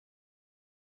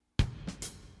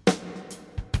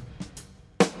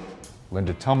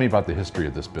Linda, tell me about the history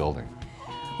of this building.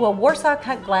 Well, Warsaw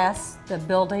Cut Glass, the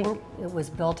building, it was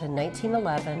built in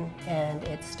 1911, and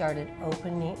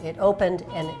it opened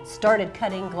and it started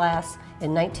cutting glass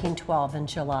in 1912 in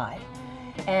July.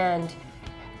 And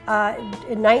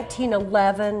in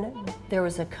 1911, there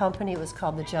was a company, it was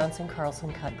called the Johnson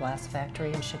Carlson Cut Glass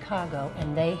Factory in Chicago,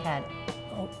 and they had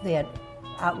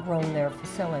outgrown their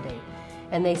facility.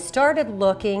 And they started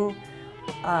looking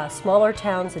smaller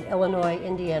towns in Illinois,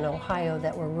 Indiana, Ohio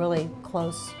that were really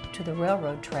close to the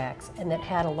railroad tracks and that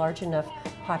had a large enough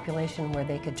population where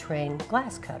they could train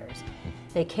glass cutters.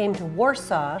 They came to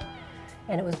Warsaw,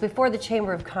 and it was before the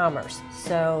Chamber of Commerce,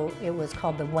 so it was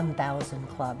called the 1000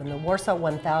 Club. And the Warsaw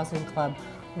 1000 Club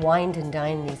wined and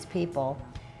dined these people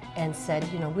and said,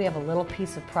 you know, we have a little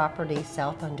piece of property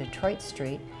south on Detroit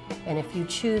Street, and if you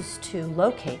choose to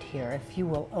locate here, if you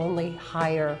will only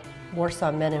hire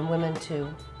Warsaw men and women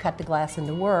to cut the glass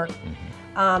into work,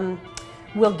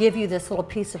 we'll give you this little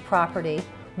piece of property.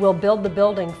 We'll build the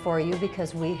building for you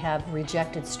because we have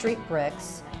rejected street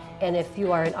bricks, and if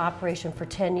you are in operation for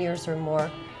 10 years or more,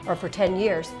 or for 10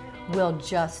 years, we'll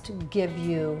just give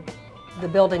you the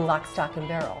building lock, stock, and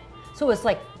barrel. So it was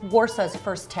like Warsaw's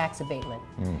first tax abatement.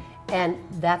 And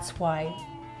that's why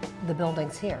the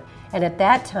building's here. And at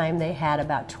that time, they had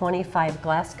about 25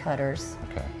 glass cutters,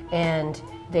 and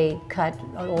they cut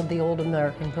the old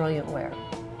American Brilliant Ware.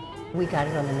 We got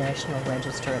it on the National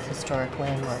Register of Historic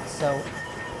Landmarks, so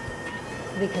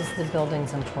because the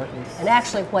building's important. And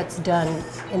actually what's done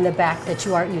in the back that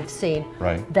you've seen,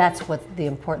 that's what the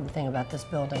important thing about this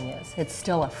building is. It's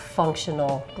still a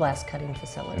functional glass cutting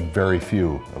facility. And very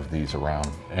few of these around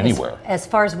anywhere. As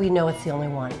far as we know, it's the only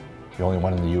one. The only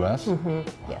one in the U.S.? Wow.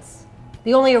 Yes.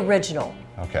 The only original.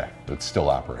 Okay, it's still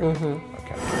operating.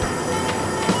 Okay.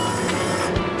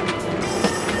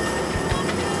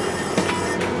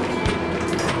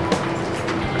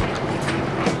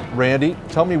 Randy,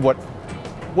 tell me what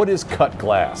is cut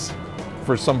glass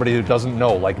for somebody who doesn't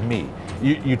know, like me?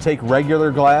 You take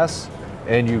regular glass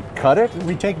and you cut it?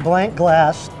 We take blank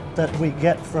glass that we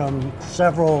get from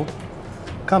several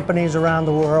companies around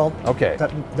the world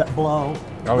that blow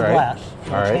the glass.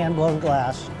 So it's hand-blown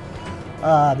glass.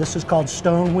 This is called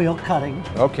stone wheel cutting.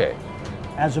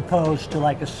 As opposed to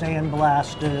like a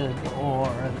sandblasted or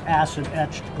an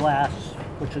acid-etched glass,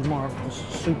 which is more of a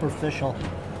superficial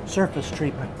surface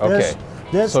treatment.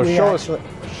 So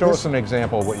show us an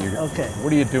example of what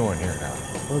what are you doing here now?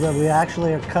 Well, we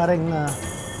actually are cutting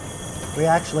we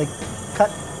actually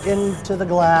cut into the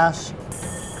glass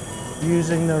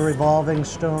using the revolving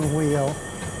stone wheel.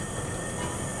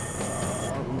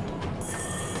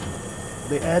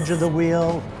 The edge of the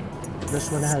wheel,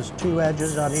 this one has 2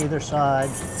 edges on either side,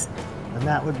 and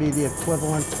that would be the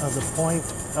equivalent of the point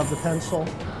of the pencil.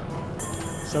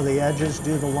 So the edges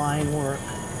do the line work.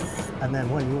 And then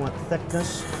when you want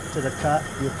thickness to the cut,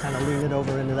 you kind of lean it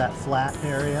over into that flat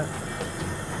area.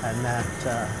 And that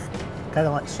kind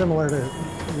of like similar to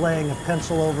laying a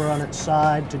pencil over on its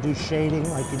side to do shading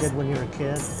like you did when you were a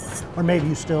kid. Or maybe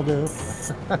you still do.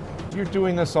 You're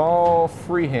doing this all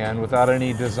freehand without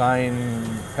any design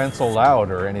penciled out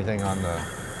or anything on the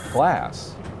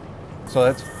glass. So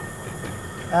that's...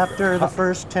 After the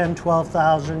first 10,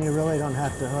 12,000, you really don't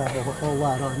have to have a whole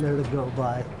lot on there to go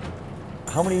by.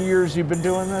 How many years you've been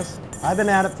doing this? I've been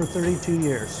at it for 32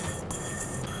 years.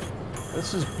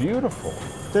 This is beautiful.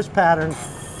 This pattern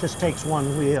just takes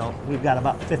one wheel. We've got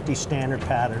about 50 standard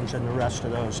patterns, and the rest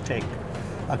of those take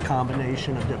a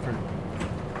combination of different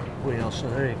wheels. So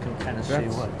there you can kind of see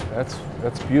what...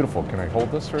 That's beautiful. Can I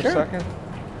hold this for a second?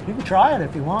 You can try it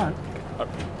if you want.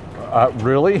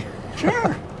 Really?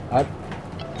 Sure.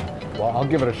 Well, I'll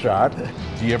give it a shot.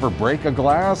 Do you ever break a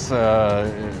glass?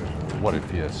 What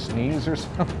if you sneeze or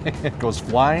something? It goes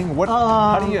flying? What?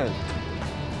 How do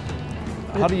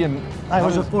you? I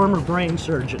was a former brain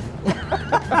surgeon.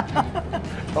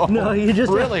 Oh, no, you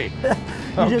just really?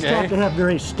 You just have to have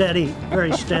very steady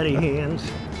hands.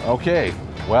 Okay.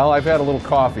 Well, I've had a little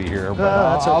coffee here, but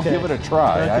I'll give it a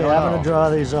try. Okay, I'm going to draw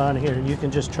these on here. You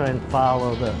can just try and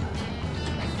follow the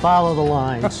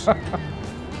lines.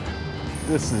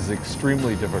 This is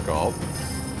extremely difficult.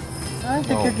 I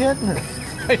think you're getting it.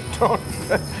 I don't.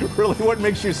 Really, what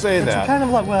makes you say that? It's kind of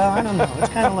like, well, I don't know. It's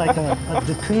kind of like a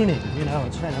de Kooning, you know.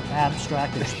 It's kind of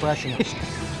abstract expressionist.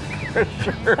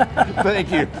 Sure.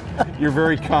 Thank you. You're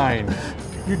very kind.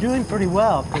 You're doing pretty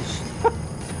well, because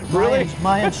really?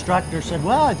 my instructor said,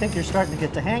 well, I think you're starting to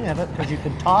get the hang of it because you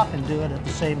can talk and do it at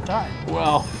the same time.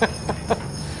 Well,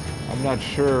 I'm not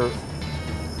sure.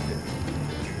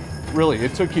 Really,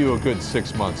 it took you a good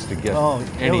 6 months to get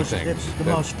anything. It's the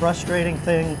most frustrating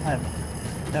thing I've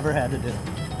ever had to do.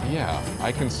 Yeah,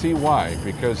 I can see why,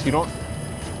 because you don't,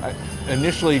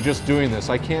 initially just doing this,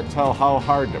 I can't tell how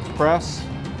hard to press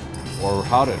or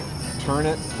how to turn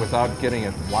it without getting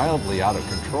it wildly out of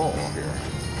control here.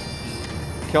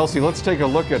 Kelsey, let's take a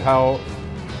look at how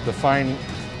the fine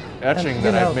etching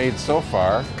that I've made so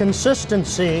far.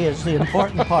 Consistency is the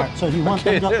important part. So you want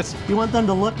them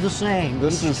to look the same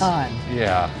each time.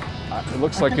 Yeah, it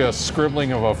looks like a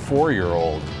scribbling of a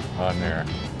 4-year-old on there.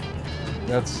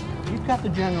 That's. You've got the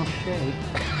general shape.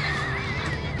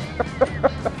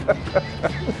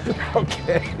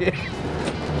 Okay.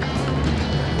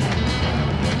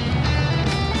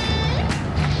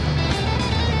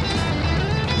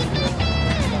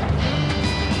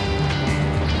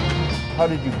 How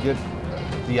did you get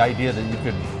the idea that you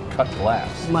could cut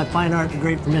glass? My fine art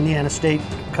degree from Indiana State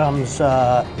comes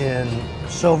in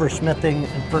silversmithing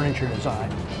and furniture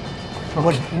design,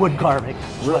 wood carving.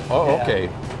 Really? Oh, yeah. Okay.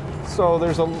 So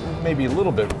there's maybe a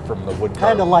little bit from the wood carving. I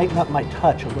had to lighten up my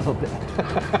touch a little bit.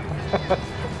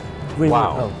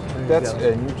 Wow.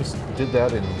 And you just did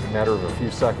that in a matter of a few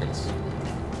seconds.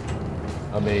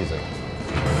 Amazing.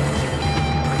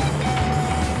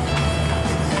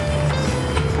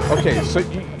 Okay, so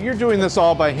you're doing this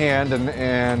all by hand,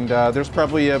 and there's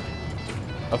probably a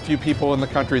few people in the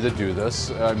country that do this.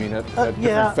 I mean, at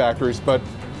different factories, but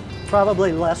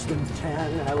probably less than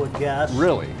 10, I would guess.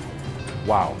 Really?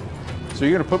 Wow. So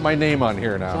you're going to put my name on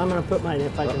here now. So I'm going to put my name,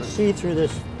 if I can see through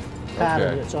this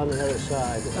pattern that's on the other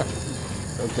side.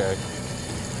 Okay.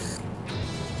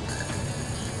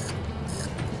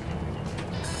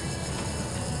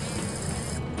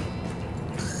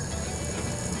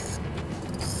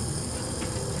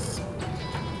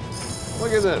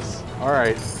 Look at this. All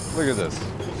right, look at this.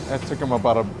 That took them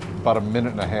about a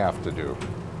minute and a half to do.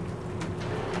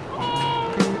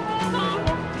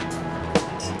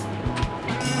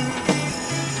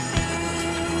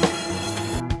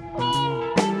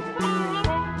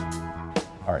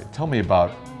 All right, tell me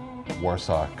about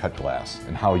Warsaw Cut Glass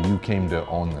and how you came to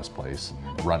own this place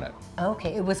and run it.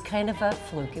 Okay, it was kind of a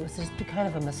fluke. It was just kind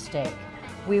of a mistake.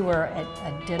 We were at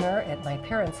a dinner at my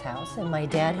parents' house, and my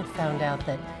dad had found out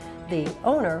that the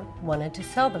owner wanted to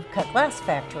sell the cut glass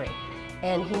factory.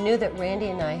 And he knew that Randy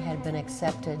and I had been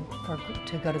accepted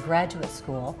to go to graduate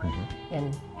school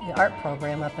in the art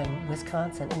program up in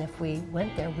Wisconsin. And if we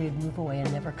went there, we'd move away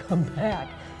and never come back.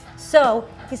 So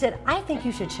he said, I think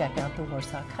you should check out the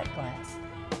Warsaw Cut Glass.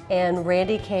 And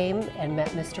Randy came and met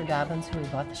Mr. Dobbins, who we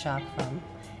bought the shop from,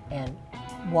 and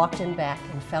walked in back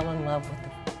and fell in love with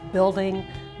the building,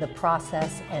 the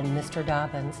process, and Mr.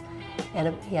 Dobbins.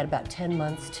 And he had about 10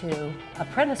 months to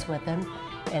apprentice with him,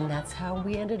 and that's how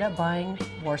we ended up buying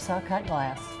Warsaw Cut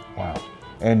Glass. Wow.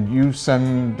 And you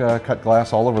send cut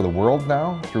glass all over the world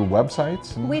now through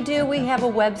websites? We do. We have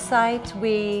a website.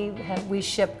 We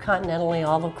ship continentally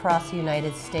all across the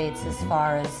United States as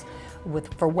far as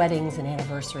for weddings and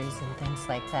anniversaries and things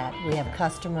like that. We have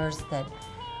customers that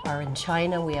are in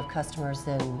China. We have customers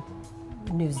in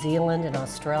New Zealand and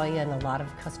Australia, and a lot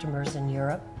of customers in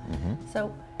Europe.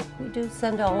 So we do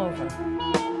send all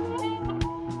over.